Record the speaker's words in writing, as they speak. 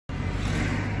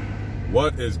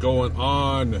What is going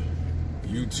on,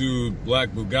 YouTube? Black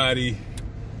Bugatti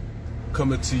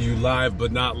coming to you live,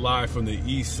 but not live, from the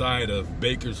east side of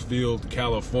Bakersfield,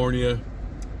 California.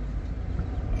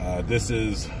 This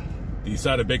is the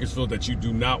side of Bakersfield that you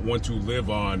do not want to live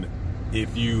on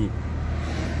if you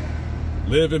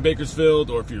live in Bakersfield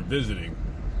or if you're visiting.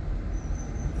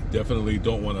 Definitely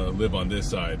don't want to live on this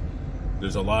side.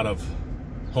 There's a lot of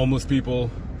homeless people,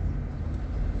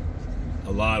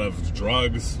 a lot of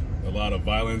drugs, a lot of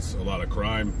violence, a lot of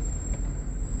crime.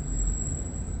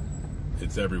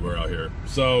 It's everywhere out here.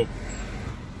 So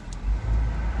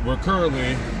we're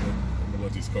currently, I'm gonna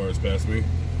let these cars pass me.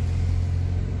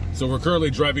 So we're currently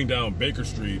driving down Baker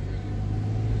Street,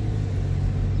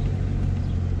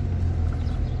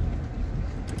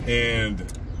 and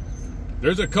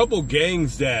there's a couple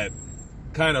gangs that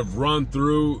kind of run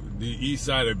through the east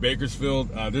side of Bakersfield.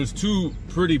 There's two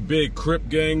pretty big Crip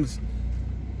gangs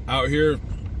out here,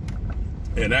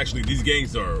 and actually these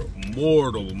gangs are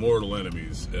mortal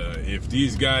enemies. If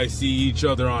these guys see each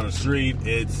other on the street,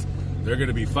 they're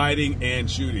gonna be fighting and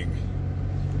shooting.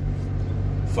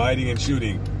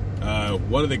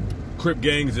 One of the Crip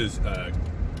gangs is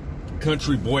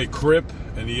Country Boy Crip,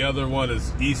 and the other one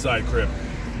is Eastside Crip.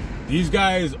 These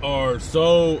guys are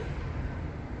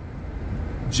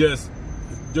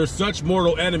they're such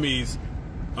mortal enemies.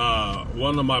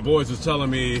 One of my boys was telling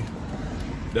me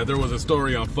that there was a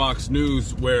story on Fox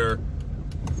News where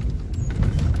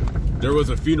there was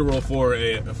a funeral for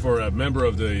a member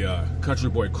of the Country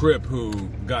Boy Crip who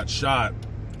got shot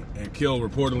and killed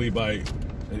reportedly by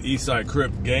an Eastside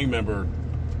Crip gang member.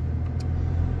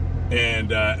 And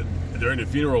during the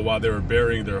funeral, while they were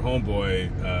burying their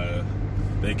homeboy,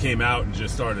 they came out and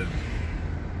just started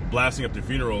blasting up the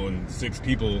funeral, and 6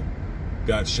 people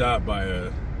got shot by a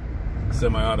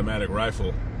semi-automatic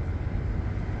rifle.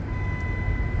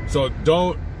 So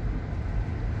don't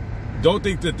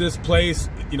think that this place,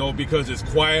 because it's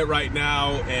quiet right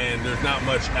now and there's not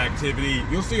much activity.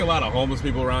 You'll see a lot of homeless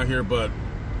people around here, but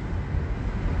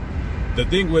the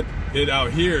thing with it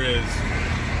out here is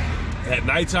at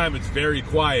nighttime it's very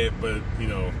quiet, but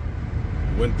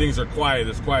when things are quiet,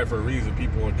 it's quiet for a reason.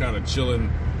 People are kind of chilling,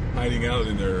 hiding out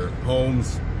in their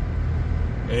homes.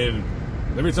 And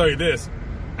let me tell you this,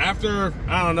 after,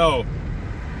 I don't know,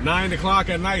 9 o'clock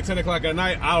at night, 10 o'clock at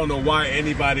night, I don't know why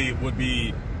anybody would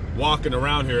be walking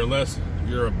around here unless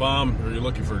you're a bum or you're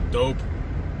looking for dope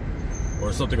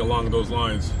or something along those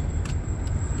lines.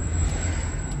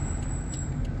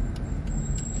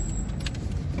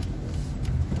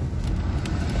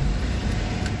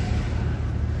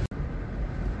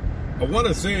 I want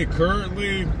to say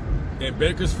currently in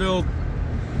Bakersfield,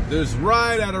 there's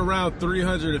right at around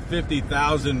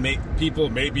 350,000 people,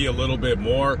 maybe a little bit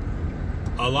more.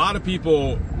 A lot of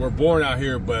people were born out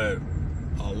here, but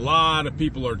a lot of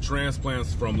people are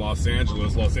transplants from Los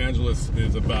Angeles. Los Angeles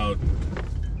is about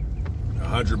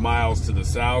 100 miles to the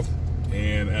south,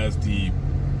 and as the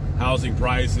housing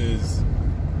prices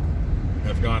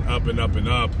have gone up and up and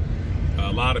up,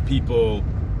 a lot of people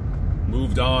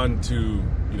moved on to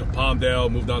Palmdale,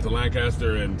 moved on to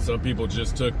Lancaster, and some people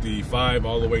just took the 5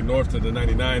 all the way north to the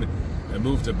 99 and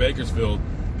moved to Bakersfield.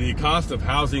 The cost of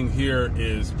housing here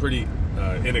is pretty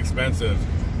inexpensive.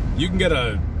 You can get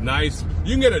a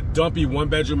dumpy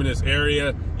 1-bedroom in this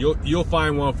area. You'll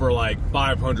find one for like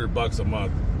 $500 a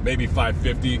month, maybe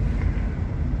 $550.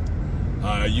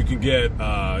 You can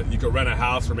rent a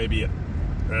house for maybe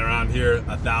around here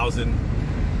 $1,000,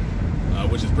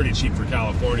 which is pretty cheap for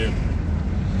California.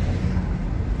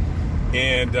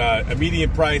 And a median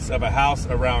price of a house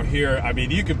around here, I mean,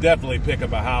 you could definitely pick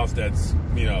up a house that's,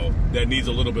 that needs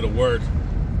a little bit of work,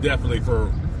 definitely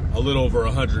for a little over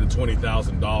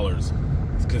 $120,000.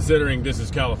 Considering this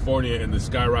is California and the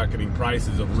skyrocketing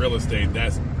prices of real estate,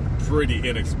 that's pretty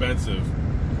inexpensive.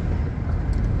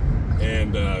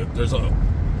 And there's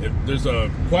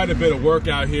quite a bit of work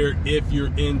out here if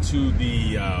you're into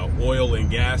the oil and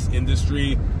gas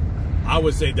industry. I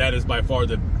would say that is by far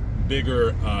the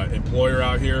bigger employer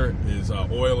out here is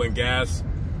oil and gas.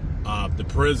 The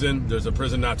prison, there's a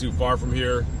prison not too far from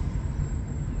here.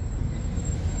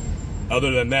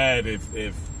 Other than that, if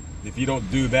you don't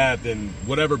do that, then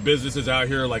whatever businesses out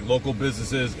here, like local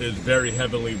businesses, is very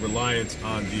heavily reliant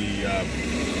on the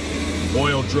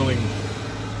oil drilling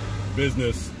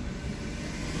business.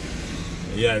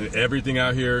 Yeah, everything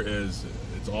out here it's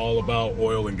all about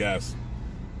oil and gas.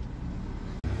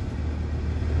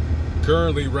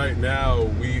 Currently, right now,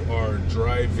 we are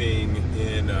driving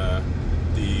in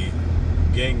the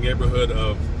gang neighborhood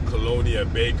of Colonia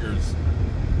Bakers.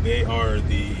 They are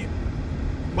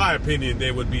my opinion,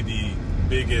 they would be the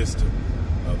biggest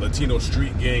Latino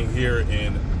street gang here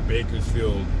in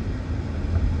Bakersfield.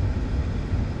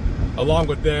 Along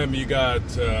with them, you got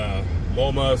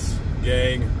Lomas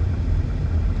gang.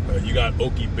 You got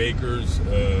Okie Bakers.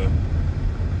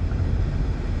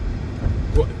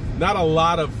 Not a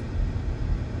lot of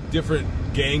different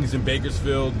gangs in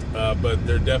Bakersfield, but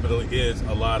there definitely is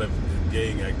a lot of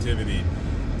gang activity.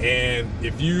 And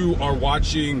if you are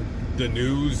watching the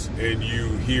news and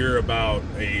you hear about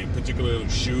a particular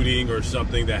shooting or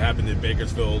something that happened in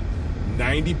Bakersfield,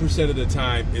 90% of the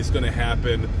time it's going to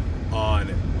happen on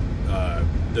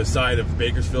the side of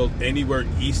Bakersfield, anywhere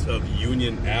east of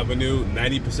Union Avenue.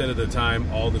 90% of the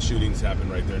time, all the shootings happen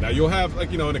right there. Now, you'll have,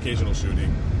 like, you know, an occasional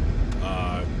shooting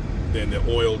in the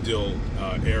oil deal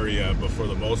area, but for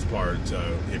the most part,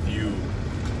 if you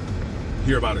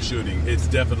hear about a shooting, it's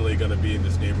definitely going to be in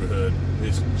this neighborhood.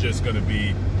 It's just going to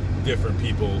be different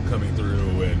people coming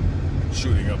through and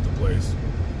shooting up the place.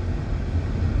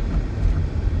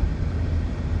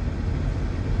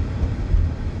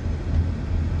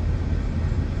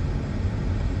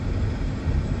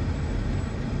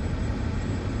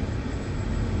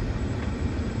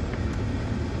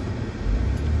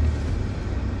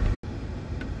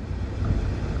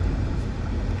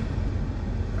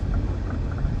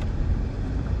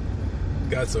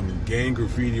 Got some gang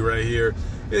graffiti right here.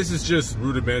 This is just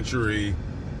rudimentary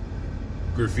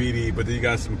graffiti, but then you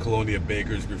got some Colonia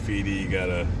Bakers graffiti. You got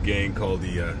a gang called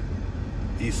the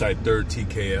Eastside 3rd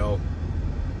TKL.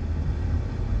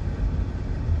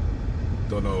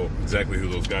 Don't know exactly who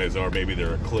those guys are. Maybe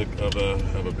they're a clique of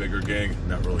a bigger gang.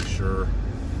 Not really sure.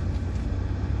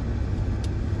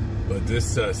 But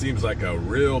this seems like a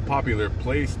real popular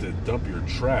place to dump your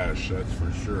trash, that's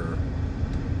for sure.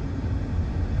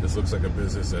 This looks like a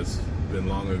business that's been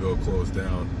long ago closed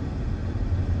down.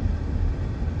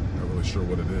 Not really sure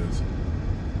what it is.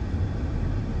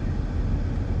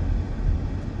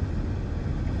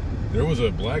 There was a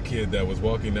black kid that was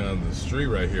walking down the street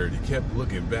right here, and he kept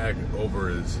looking back over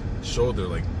his shoulder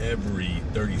like every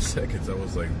 30 seconds. I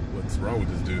was like, what's wrong with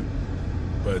this dude?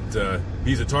 But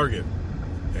he's a target.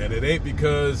 And it ain't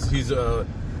because he's a...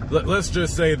 Let's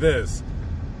just say this.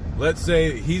 Let's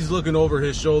say he's looking over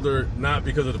his shoulder not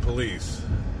because of the police.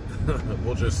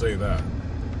 We'll just say that.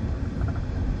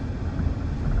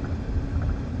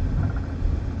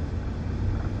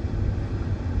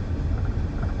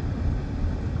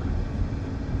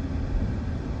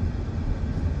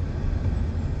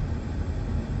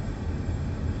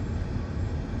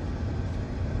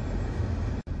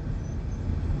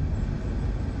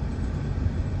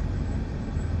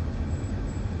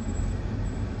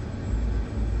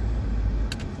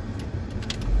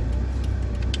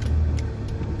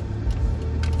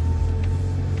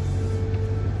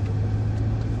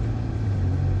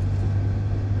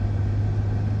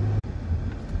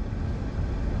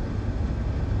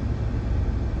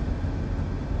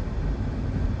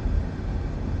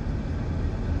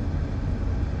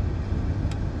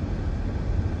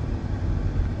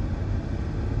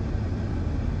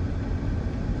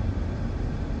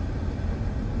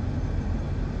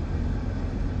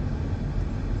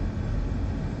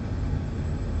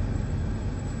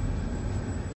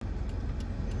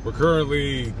 We're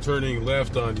currently turning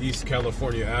left on East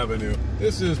California Avenue.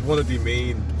 This is one of the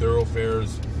main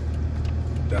thoroughfares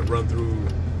that run through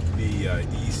the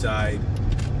east side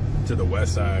to the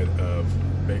west side of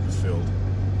Bakersfield.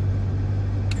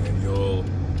 And you'll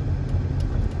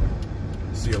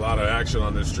see a lot of action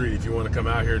on the street. If you want to come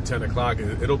out here at 10 o'clock,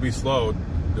 it'll be slow.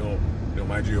 Don't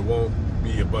mind you, it won't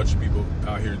be a bunch of people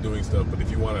out here doing stuff. But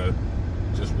if you want to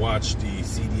just watch the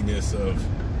seediness of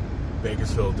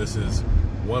Bakersfield, this is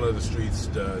one of the streets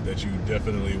that you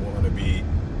definitely want to be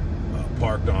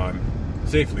parked on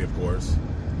safely, of course.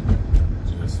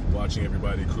 Just watching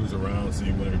everybody cruise around,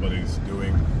 see what everybody's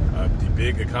doing. The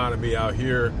big economy out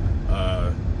here,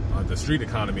 the street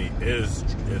economy, is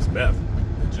meth.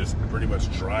 It just pretty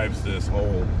much drives this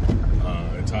whole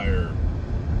entire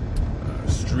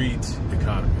street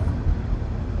economy.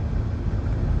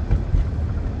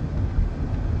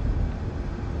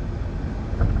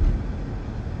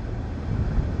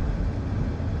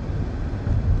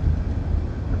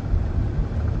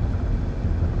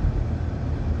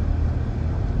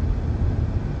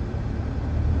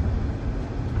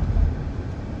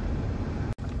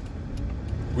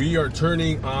 We are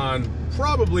turning on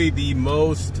probably the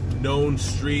most known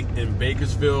street in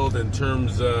Bakersfield in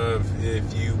terms of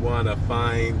if you want to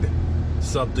find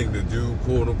something to do,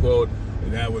 quote unquote,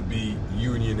 and that would be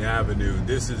Union Avenue.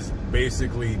 This is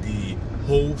basically the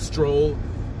whole stroll.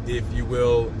 if you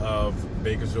will, of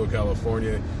Bakersfield,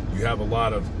 California. You have a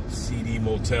lot of seedy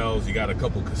motels. You got a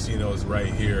couple casinos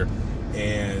right here.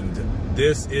 And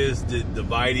this is the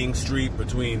dividing street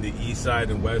between the east side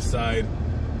and west side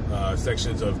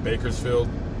sections of Bakersfield.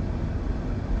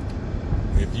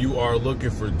 If you are looking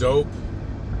for dope,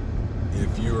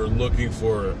 if you're looking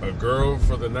for a girl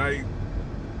for the night,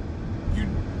 you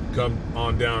come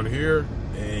on down here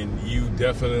and you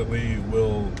definitely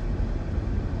will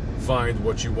find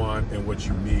what you want and what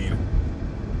you need.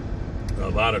 A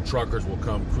lot of truckers will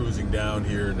come cruising down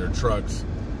here in their trucks,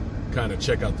 kind of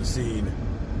check out the scene,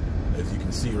 as you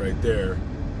can see right there,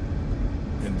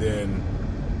 and then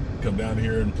come down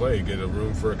here and play, get a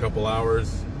room for a couple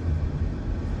hours.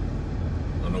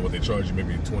 I don't know what they charge you,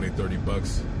 maybe 20, 30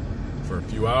 bucks for a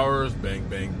few hours, bang,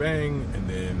 bang, bang, and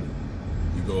then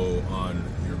you go on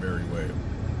your merry way.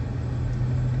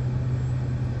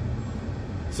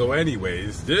 So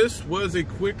anyways, this was a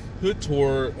quick hood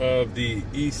tour of the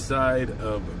east side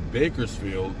of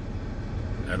Bakersfield.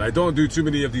 And I don't do too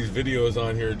many of these videos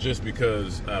on here just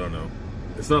because, I don't know.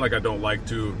 It's not like I don't like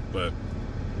to, but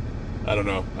I don't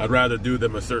know. I'd rather do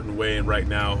them a certain way, and right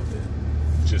now,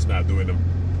 just not doing them.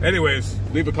 Anyways,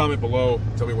 leave a comment below.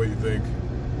 Tell me what you think.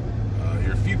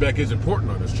 Your feedback is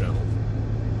important on this channel.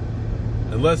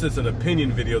 Unless it's an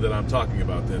opinion video that I'm talking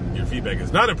about, then your feedback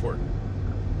is not important.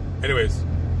 Anyways,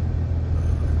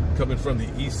 coming from the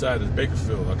east side of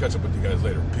Bakersfield, I'll catch up with you guys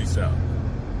later. Peace out.